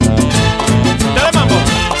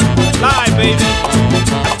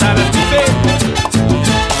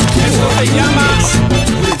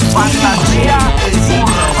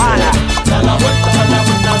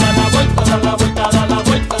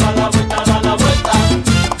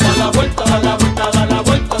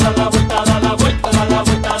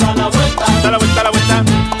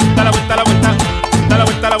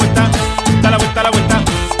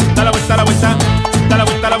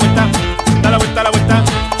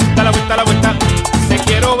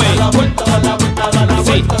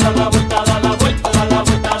vuelta, da la vuelta, da la vuelta, da la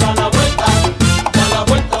vuelta, da la vuelta. Da la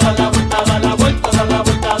vuelta, da la vuelta, da la vuelta, da la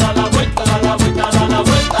vuelta, da la vuelta, da la vuelta, da la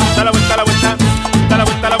vuelta. Da la vuelta, la vuelta, da la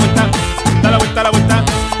vuelta, la vuelta, da la vuelta, la vuelta,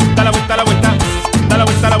 da la vuelta, la vuelta, da la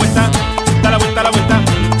vuelta, la vuelta, da la vuelta, la vuelta,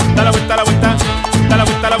 da la vuelta, la vuelta, da la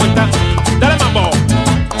vuelta, la vuelta. Dale mambo,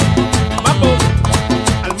 mambo,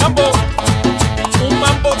 al mambo, un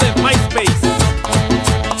mambo de MySpace.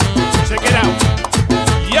 Check it out.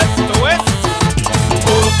 Y esto es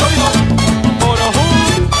Puro sólido, Oro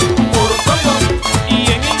Hood puro sólido.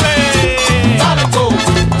 y en inglés. Dale go,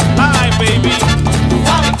 Live, baby.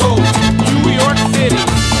 dale go. New York City.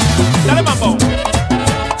 Dale mambo.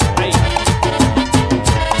 Ahí.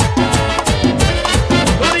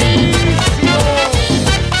 Buenísimo.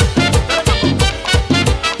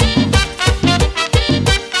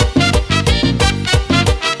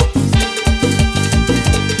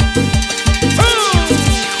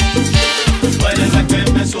 Tú eres la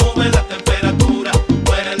que me sube la temperatura.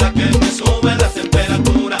 Tú eres la que me sube la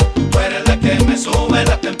temperatura. Tú eres la que me sube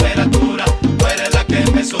la temperatura. Tú eres la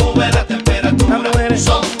que me sube la temperatura. Las mujeres,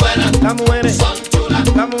 Son buenas, las mujeres, son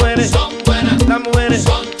chulas, las mujeres, son buenas, las mujeres.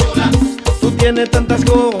 son chulas. Tú tienes tantas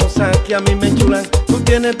cosas que a mí me enchulan. Tú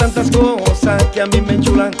tienes tantas cosas que a mí me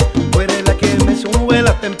enchulan. Tú eres la que me sube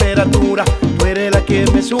la temperatura. Tú eres la que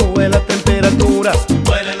me sube la temperatura.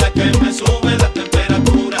 Tú eres la que me sube la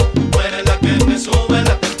temperatura. Tú eres la que me sube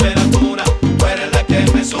la temperatura. Tú eres la que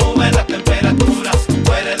me sube la temperatura.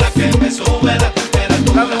 Tú eres la que me sube la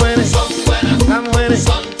temperatura. Las mujeres, Son buenas, las mujeres,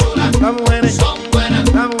 son chulas, las mujeres, son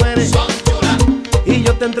buenas, las mujeres. son chulas. Y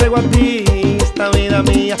yo te entrego a ti esta vida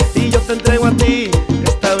mía. Y yo te entrego a ti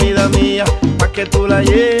esta vida mía. Pa' que tú la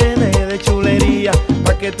llenes de chulería.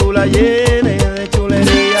 Pa' que tú la llenes de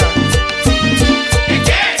chulería.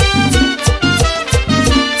 ¿Qué?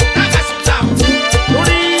 Dame asustado.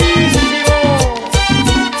 ¡Durísimo!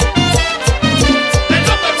 El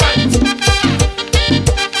number one.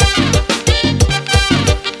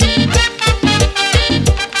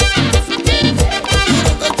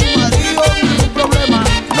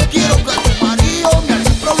 No quiero que tu marido me haga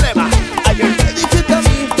un problema. Ayer me dijiste a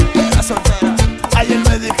mí que era soltera. Ayer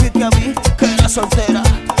me dijiste a mí que era soltera.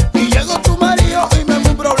 Y llegó tu marido y me hago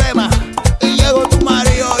un problema. Y llegó tu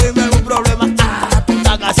marido y me hago un problema. Ah, tú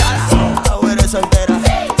estás casada o eres soltera.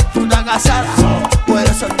 Tú estás casada o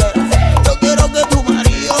eres soltera. No quiero que tu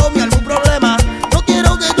marido me haga un problema. No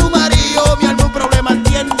quiero que tu marido me haga un problema.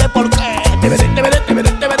 ¿Entiendes por qué? Te veré, te veré, te veré,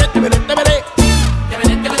 te veré, te veré, te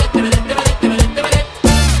veré.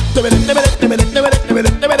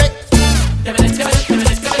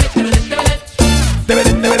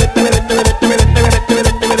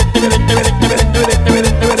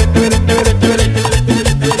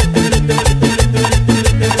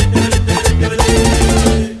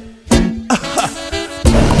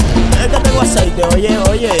 Es que tengo aceite, oye,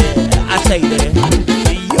 oye, aceite.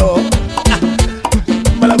 Y yo,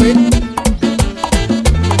 me la vi.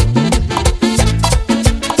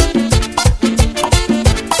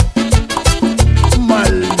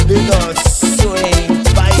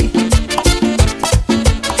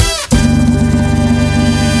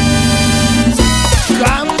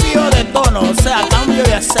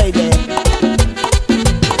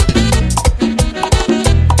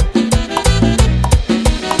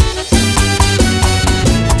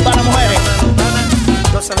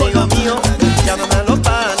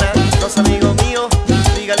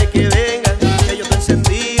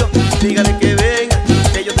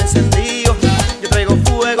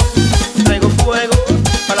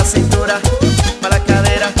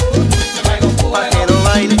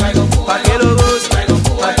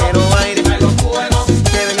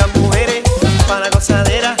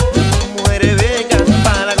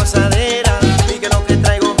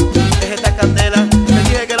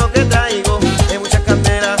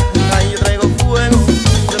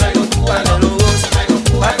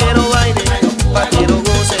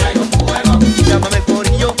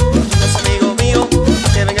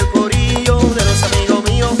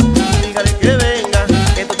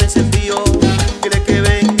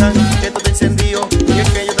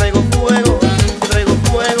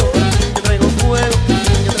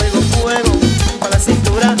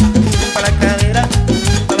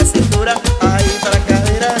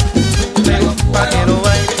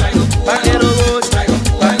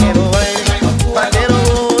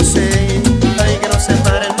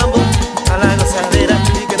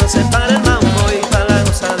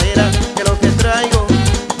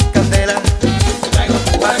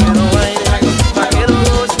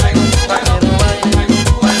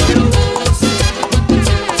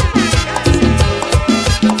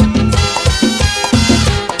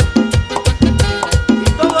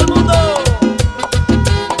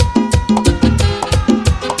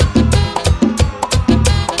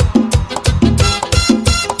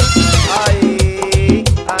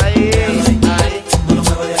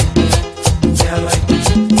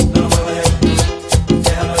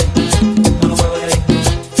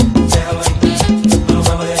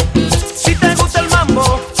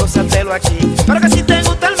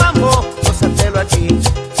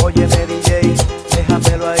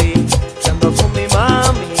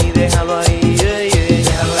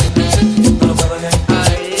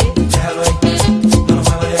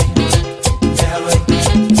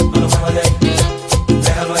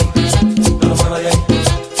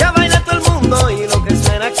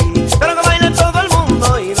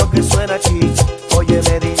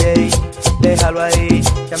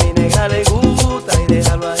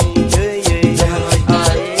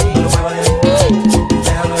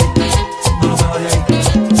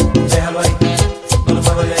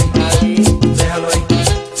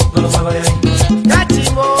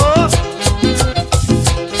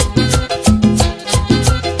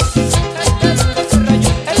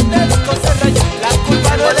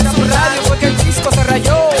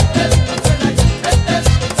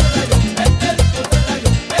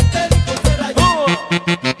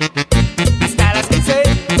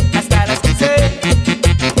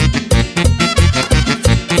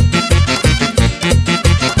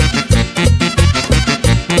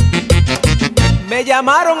 Me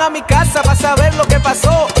llamaron a mi casa para saber lo que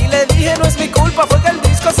pasó y le dije no es mi culpa, fue que el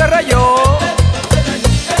disco se rayó.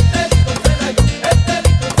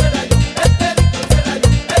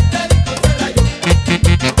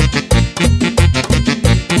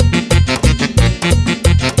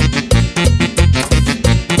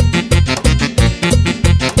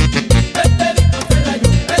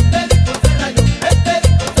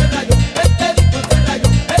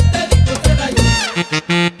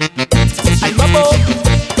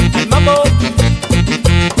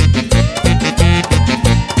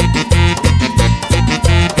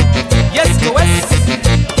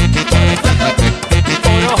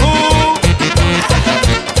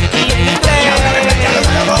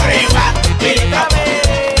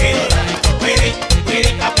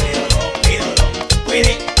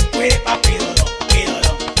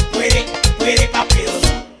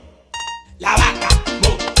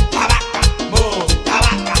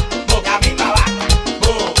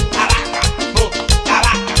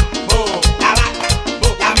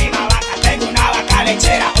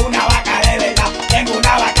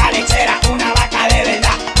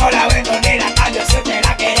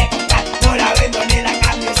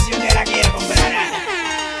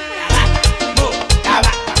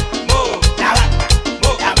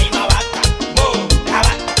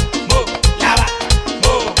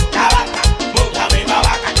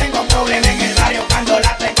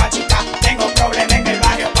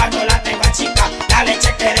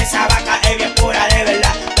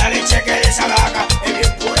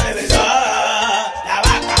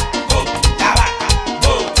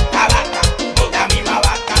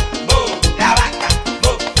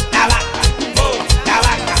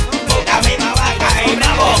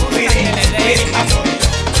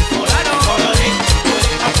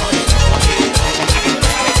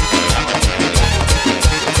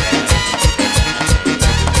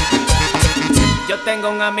 Tengo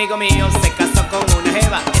un amigo mío, se casó con una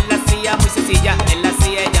jeva. Él la hacía muy sencilla, él la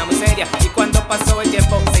hacía ella muy seria. Y cuando pasó el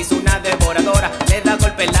tiempo se hizo una devoradora. Le da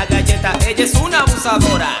golpe en la galleta, ella es una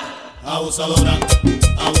abusadora. Abusadora,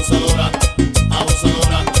 abusadora,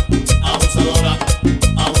 abusadora, abusadora,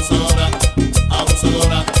 abusadora,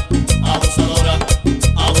 abusadora, abusadora,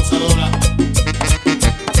 abusadora.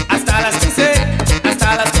 Hasta las 15,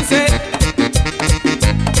 hasta las 15.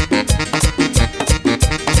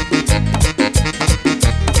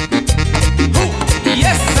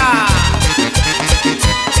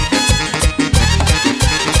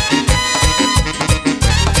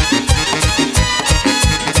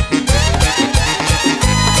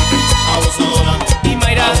 Abusadora, Y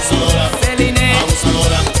Mayra, abusadora, Celine,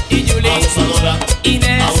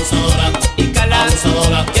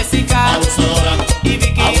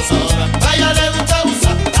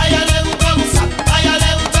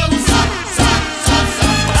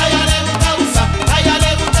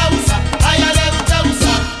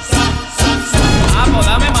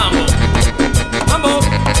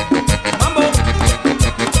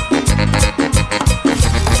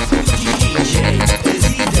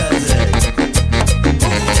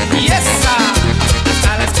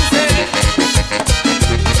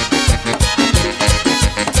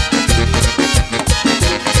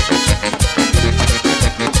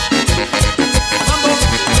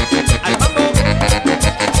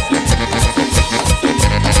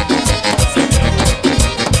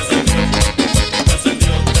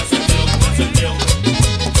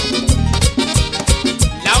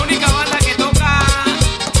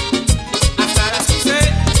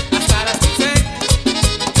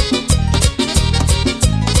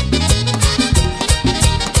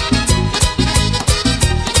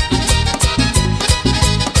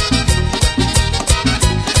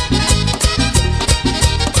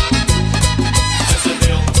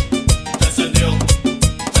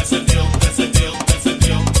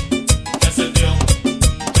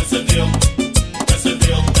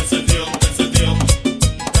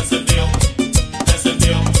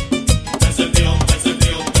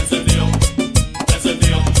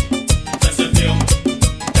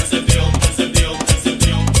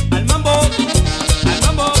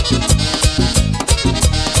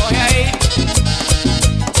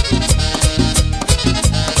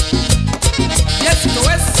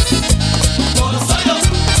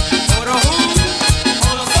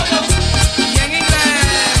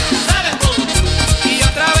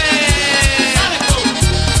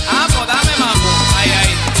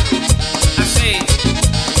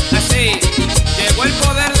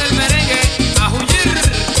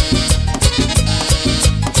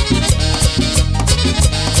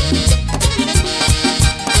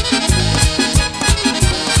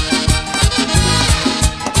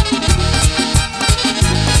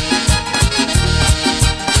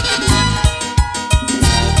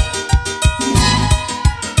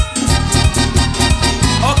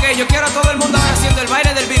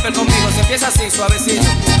 Empieza así, suavecito,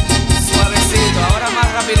 suavecito. Ahora más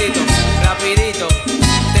rapidito, rapidito.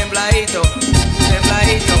 Tembladito,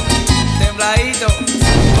 tembladito, tembladito.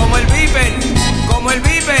 Como el Viper, como el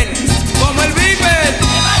Viper, como el Viper.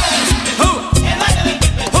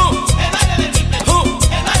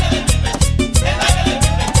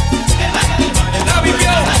 La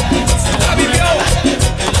vivió, la vivió.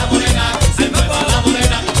 La morena, que se mueva la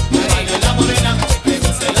morena, que baile la morena, que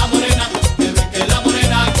goce la morena, que brinque la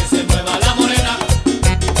morena, que se mueva la morena.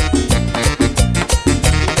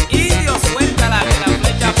 Indio, suéltala, que la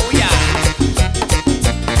flecha bulla.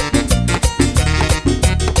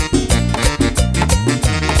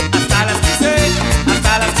 Hasta las 15,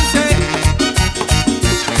 hasta las 15.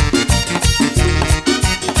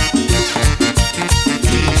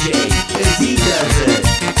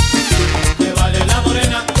 Que baile la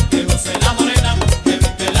morena, que goce la morena, que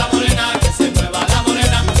brinque la morena, que se mueva la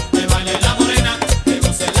morena, que baile la morena, que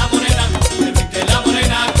goce la morena, que brinque la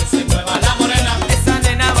morena, que se mueva la morena. Esa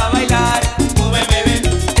nena va a bailar, Move, bebé,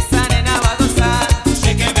 esa nena va a gozar.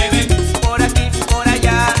 shake it, bebé, Por aquí, por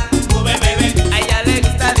allá, move, bebé, a ella le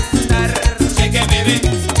gusta disfrutar. shake it, bebé.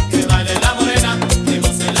 Que baile la morena, que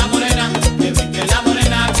goce la morena, que brinque la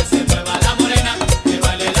morena, que se mueva la morena, que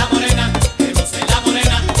baile la morena, que goce la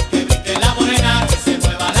morena, que brinque la morena, que se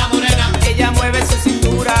mueva la morena. Ella mueve su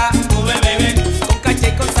cintura, Move, bebé, con caché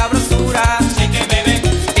y con sabrosura, shake it, bebé,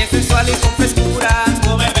 bien sensual y con frescura.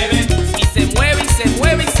 move, bebé. Y se mueve, y se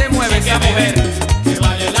mueve, y se mueve esa mujer. Que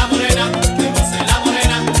baile la morena, que goce la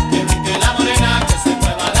morena, que brinque la morena, que se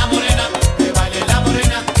mueva la morena, que baile la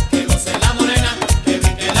morena, que goce la morena, que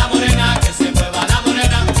brinque la morena, que se mueva la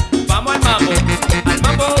morena. Vamos al mambo, al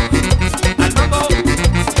mambo, al mambo.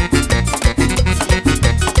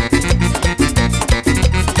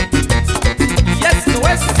 Y esto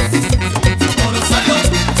es Oro salió,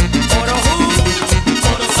 Orojú,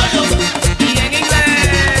 oro salió, y en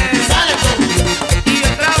inglés. sale tú, Y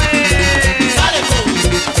otra vez, sale tú.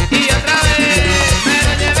 y otra vez. Me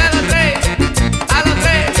lo llevé a los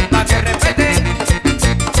tres, pa' que respeten.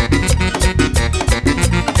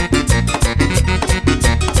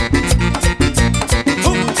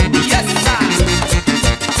 Y esta.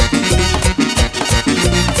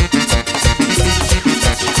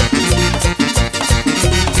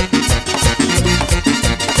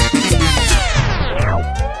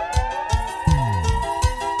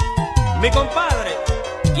 Mi compadre,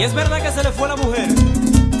 ¿y es verdad que se le fue la mujer?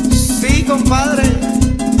 Sí, compadre,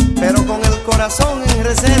 pero con el corazón en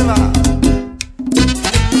reserva.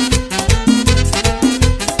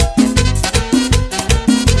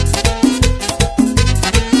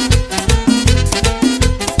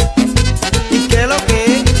 ¿Y qué es lo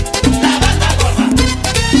que es? La banda gorda,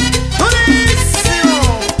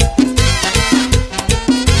 ¡Durísimo!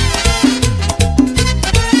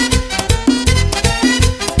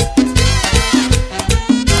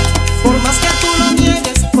 Por más que tú lo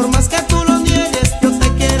niegues, por más que tú lo niegues, yo te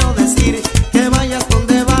quiero decir que vayas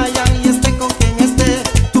donde vayas y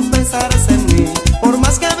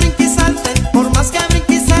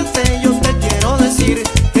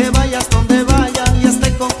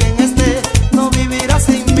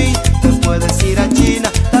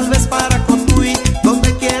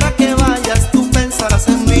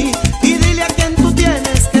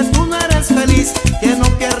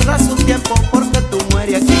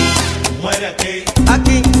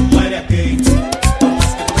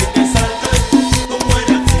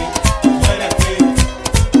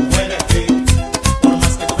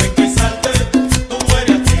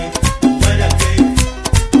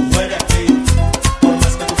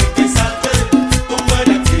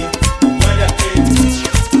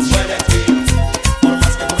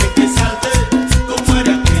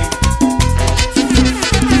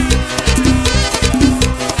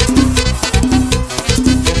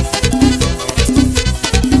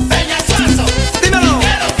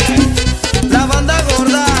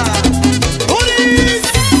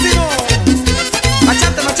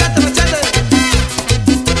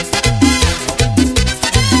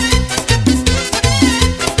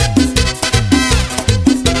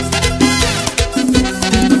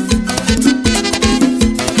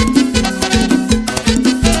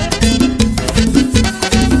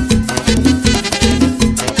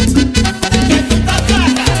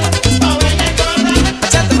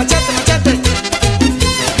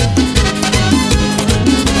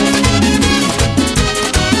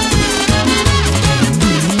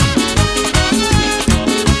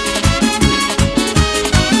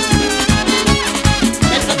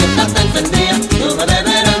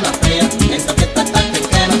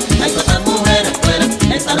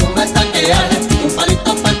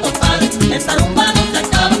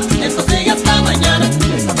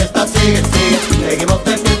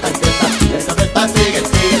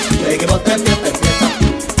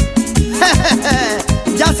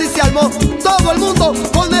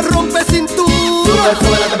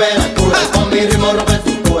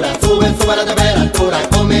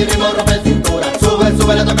mi ritmo rompe cintura. Sube,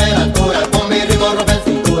 sube la temperatura, con mi ritmo rompe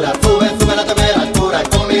cintura. Sube, sube la temperatura,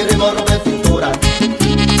 con mi ritmo rompe cintura.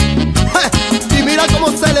 Y mira cómo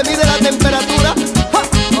se le mide la temperatura.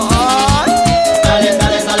 Dale,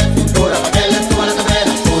 dale, dale cintura, pa' que le suba la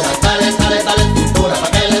temperatura. Dale, dale, dale cintura,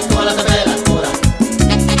 pa' que le suba la temperatura.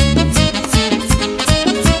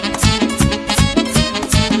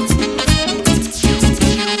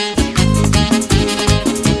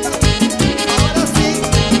 Ahora sí,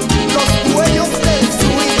 los dueños del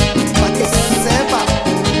swing, pa' que se sepa,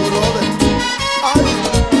 brother. Ay.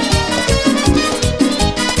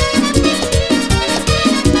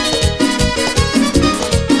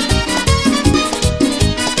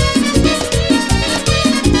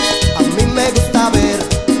 A mí me gusta ver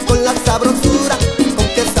con la sabrosura con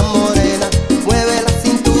que esa morena mueve la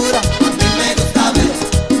cintura. A mí me gusta ver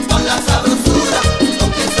con la sabrosura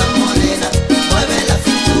con que esa morena mueve la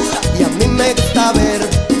cintura. Y a mí me gusta ver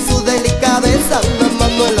su delicadeza, una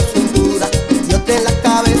mano en la cintura y otra en la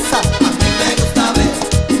cabeza. A mí me gusta ver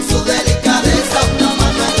su delicadeza, una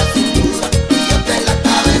mano en la cintura y otra en la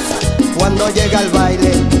cabeza. Cuando llega al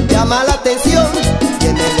baile llama la atención y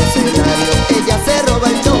en el escenario ella se roba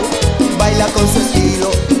el show. Baila con su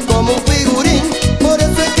estilo como un figurín, por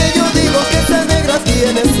eso es que yo digo que esa negra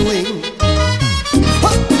tiene swing.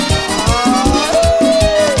 ¡Ja! ¡Ay!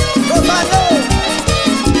 ¡Rosario!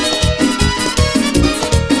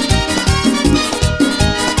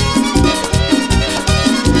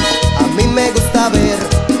 A mí me gusta ver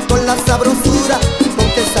con la sabrosura con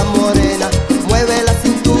que esa morena mueve la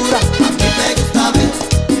cintura. A mí me gusta ver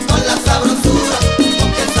con la sabrosura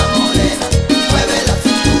con que esa morena mueve la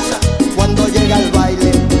cintura. Cuando llega al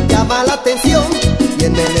baile llama la atención y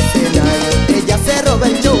en el escenario ella se roba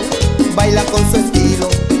el show. Baila con su estilo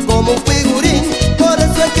como un figurín, por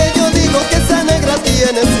eso es que yo digo que esa negra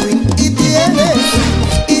tiene swing. Y tiene swing,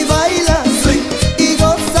 y baila swing, y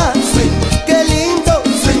goza swing, qué lindo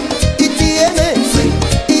swing. Y tiene swing,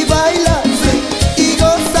 y baila swing, y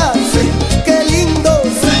goza swing, qué lindo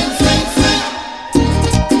swing, swing, swing.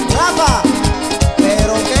 Rafa,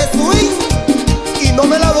 pero qué swing, y no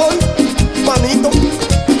me la doy, manito.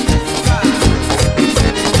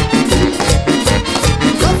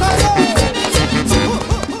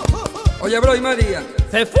 Oye, bro, ¿y María?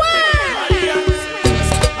 ¡Se fue!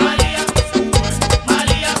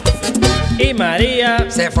 Y María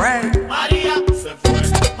Se fue.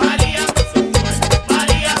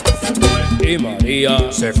 y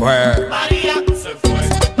María Se fue.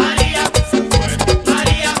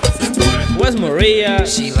 Where's Maria?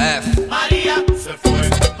 She left.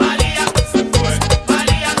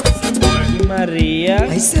 Y María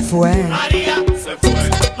Ahí se fue.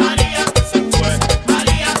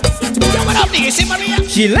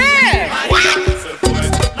 She left.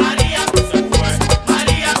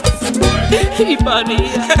 Y María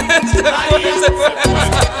se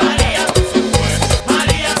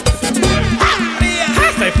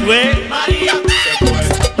fue.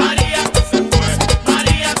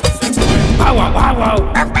 Wow, wow, wow, wow.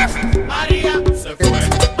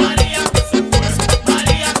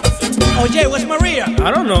 Oye, where's Maria?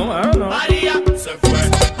 I don't know. I'm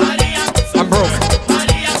broke.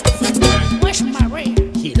 Where's Maria?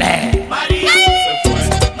 She left.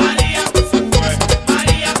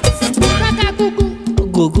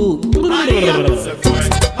 Gugu.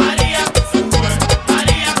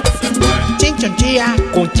 Chinchonchilla.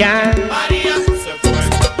 Kuchan.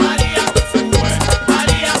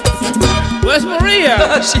 Where's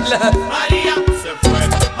Maria? She left.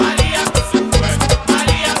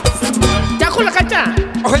 ¿Ya con la cacha?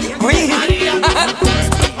 Oye, oye.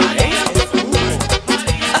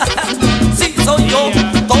 Sí, soy yo,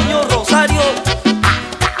 Toño Rosario.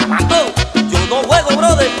 Amando, yo no juego,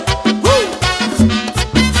 brother.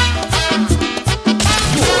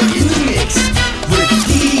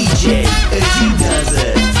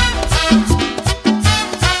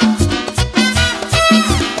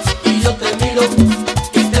 Y yo te miro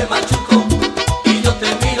y te machuco. Y yo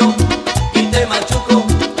te miro y te machuco.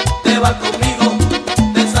 Te va conmigo,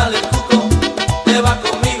 te sale el cuco. Te va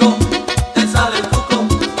conmigo, te sale el cuco.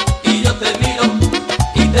 Y yo te miro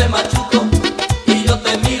y te machuco. Y yo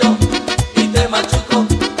te miro y te machuco.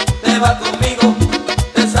 Te va conmigo,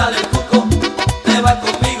 te sale el cuco. Te va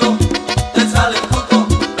conmigo, te sale el cuco.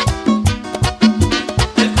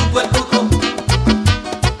 El cuco, el cuco.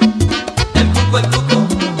 El cuco, el cuco.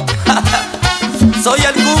 Soy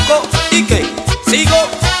el cuco y que sigo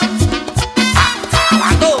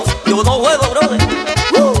acabando. Yo no juego, brother.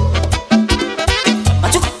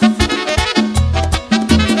 Machuco.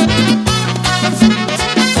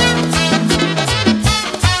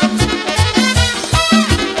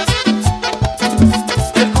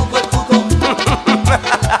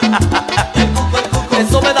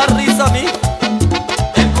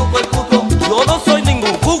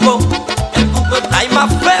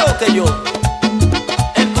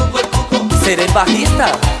 ser el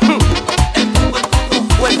bajista.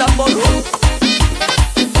 O el tamború.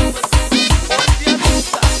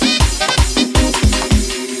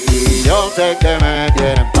 Y yo sé que me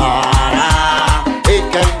tienen para y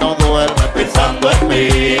que no duerme pensando en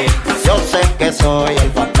mí. Yo sé que soy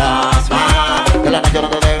el fantasma que la noche no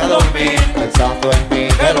te deja dormir pensando en mí.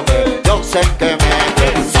 Pero que yo sé que me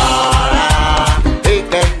tienen para y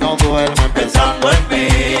que no duerme pensando en mí.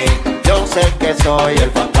 Yo sé que soy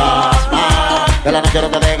el fantasma que la noche no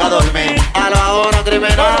te deja dormir. A la hora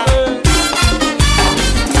criminal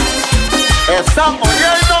estamos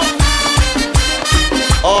yendo.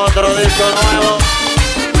 Otro disco nuevo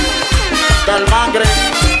del Mangre.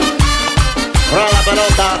 Rueda la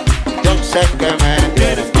pelota. Yo sé que me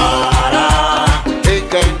tienes para y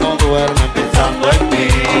que no duermes pensando en mí.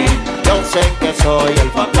 Yo sé que soy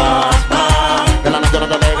el fantasma que la noche no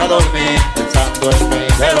te deja dormir pensando en mí.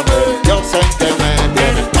 Pero que yo sé que me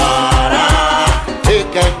tienes para y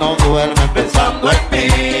que no duermes pensando en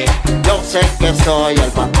mí. Yo sé que soy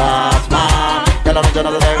el fantasma que la noche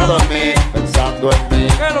no te deja dormir pensando en mí.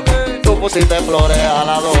 Tú pusiste flores a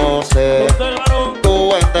las 12,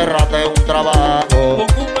 tú enterraste un trabajo,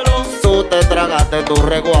 tú te tragaste tu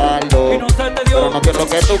resguardo, pero no tienes lo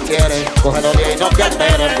que tú quieres. Cógelo bien y no te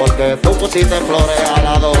alteres, porque tú pusiste flores a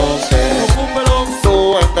las 12,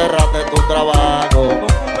 tú enterraste tu trabajo,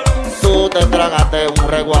 tú te tragaste un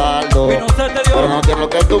resguardo, pero no tienes lo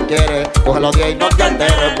que tú quieres. Cógelo bien y no te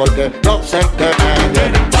alteres, porque no sé qué me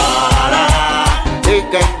viene para y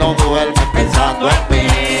que no duermes pensando en mí.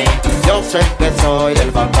 Yo sé que soy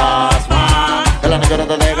el fantasma que la noche no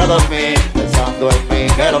te deja dormir pensando en mí.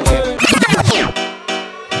 Que lo que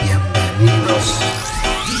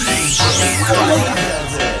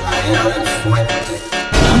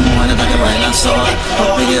las mujeres que bailan solas,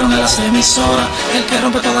 lo pidieron en las emisoras, el que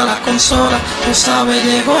rompe todas las consolas, tú sabes,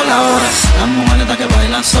 llegó la hora. Las mujeres que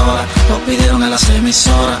bailan solas, lo pidieron en las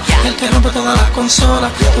emisoras, el que rompe todas las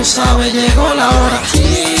consolas, tú sabes, llegó la hora. Y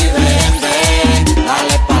ven, ven,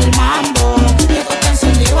 dale pa'l mambo, que esto está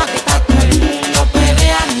encendido, aquí está todo el mundo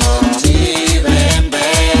peleando. Y ven,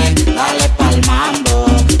 ven, dale pa'l mambo,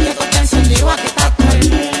 que esto está encendido, aquí está todo el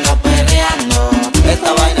mundo peleando.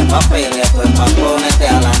 Esta vaina es pa' pelear, esto es pa' ponerte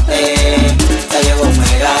adelante. Ya llegó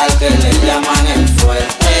Megal, que le llaman el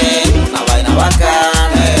fuerte. Una vaina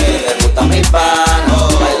bacana, le gusta mi pana,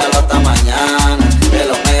 bailalo hasta mañana, que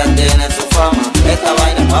los Megal tienen su fama. Esta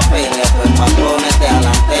vaina es pa' pelear, esto es pa' ponerte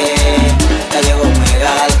adelante. Ya llegó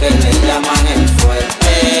Megal, que le llaman el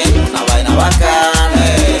fuerte. Una vaina bacana,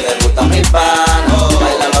 le gusta mi pana,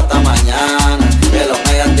 bailalo hasta mañana, que los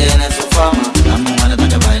Megal tienen su fama. Las mujeres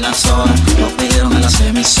que bailan solas, lo pidieron en las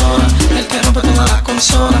emisoras, el que rompe todas las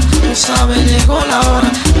consolas, tú sabes, llegó la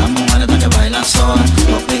hora. Las mujeres que bailan solas,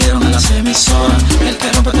 lo pidieron en las emisoras, el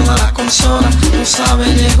que rompe todas las consolas, tú sabes,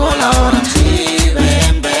 llegó la hora. Y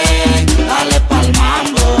ven, ven, dale pa'l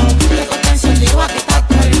mambo, que esto está encendido, aquí está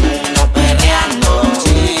todo el mundo peleando.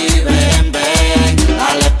 Y ven, ven,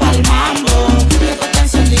 dale pa'l mambo, que esto está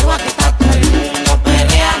encendido, aquí está todo el mundo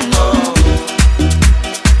peleando.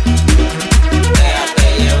 Déjate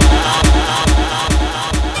llevar.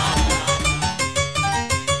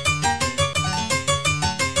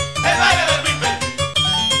 El baile del Viper.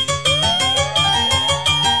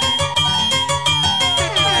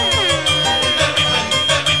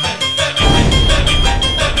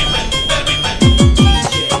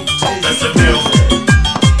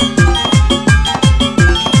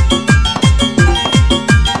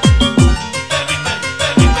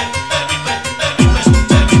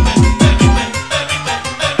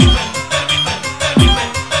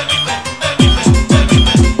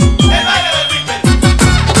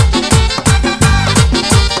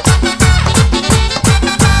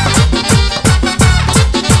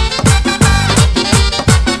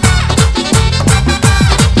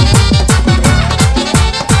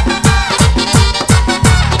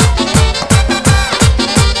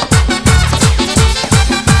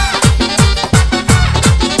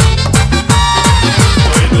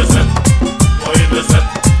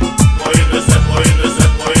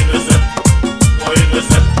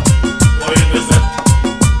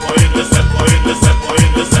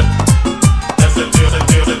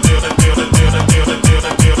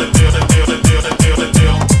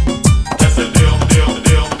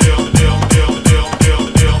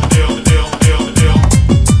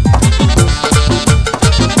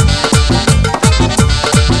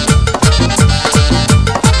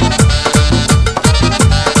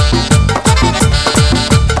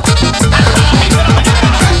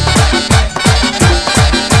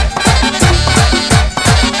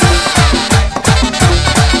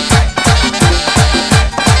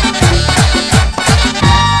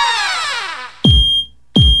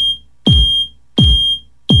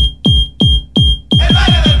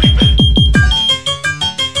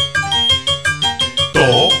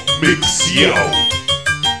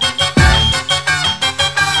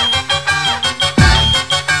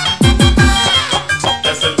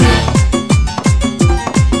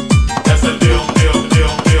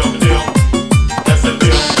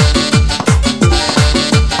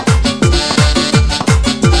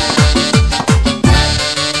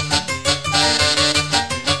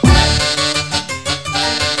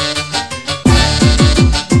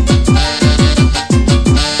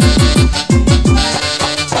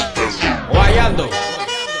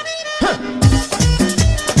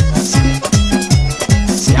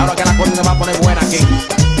 Y ahora que la cosa se va a poner buena aquí.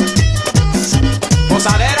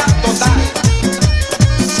 Gozadera total.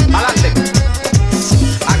 Adelante.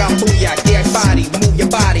 Hagan bulla, aquí hay party, move your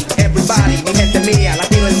body, everybody. Mi gente mía,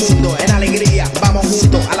 latino el mundo, en alegría. Vamos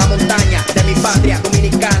juntos a la montaña de mi patria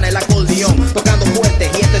dominicana, el acordeón, tocando fuerte.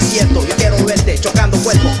 Y esto es cierto, yo quiero verte, chocando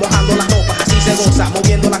cuerpos, mojando las ropas. Así se goza,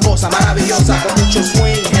 moviendo la cosa maravillosa. Con mucho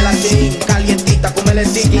swing, el latín, calientita, como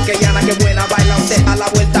el tiki. Que llana, que buena, baila usted a la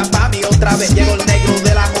vuelta, papi. Otra vez llegó el negro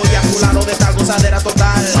de la joya, fulano de esta gozadera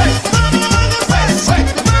total.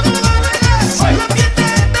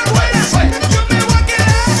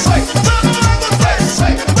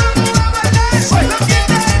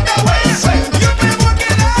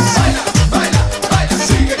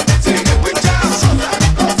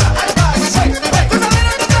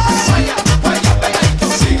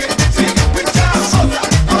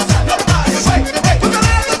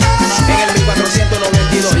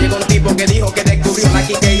 Que dijo que descubrió la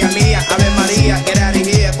quiqueya mía, Ave María, que era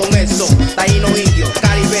dirigida con eso. Taíno indio,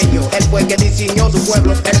 caribeño, él fue que diseñó su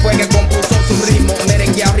pueblo, él fue que compuso su ritmo.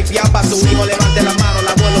 Merengueado, ripiado pa' su hijo, levante la mano,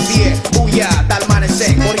 la abuelo pie. Bulla, tal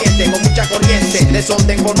amanecer, corriente, con mucha corriente.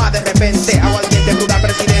 Desorden forma de repente, aguardiente, plural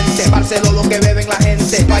presidente. Barceló lo que beben la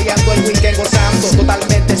gente, fallando el weekend, gozando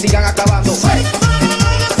totalmente, sigan acabando.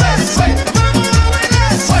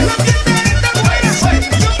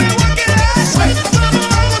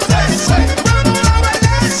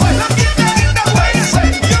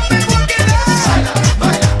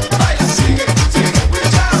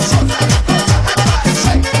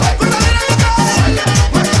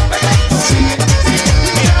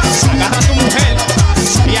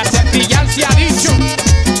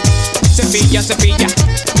 Cepilla, cepilla,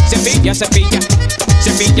 cepilla, cepilla,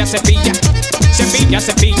 cepilla, cepilla, cepilla,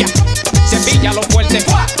 cepilla, cepilla lo fuerte,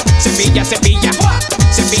 cepilla, cepilla.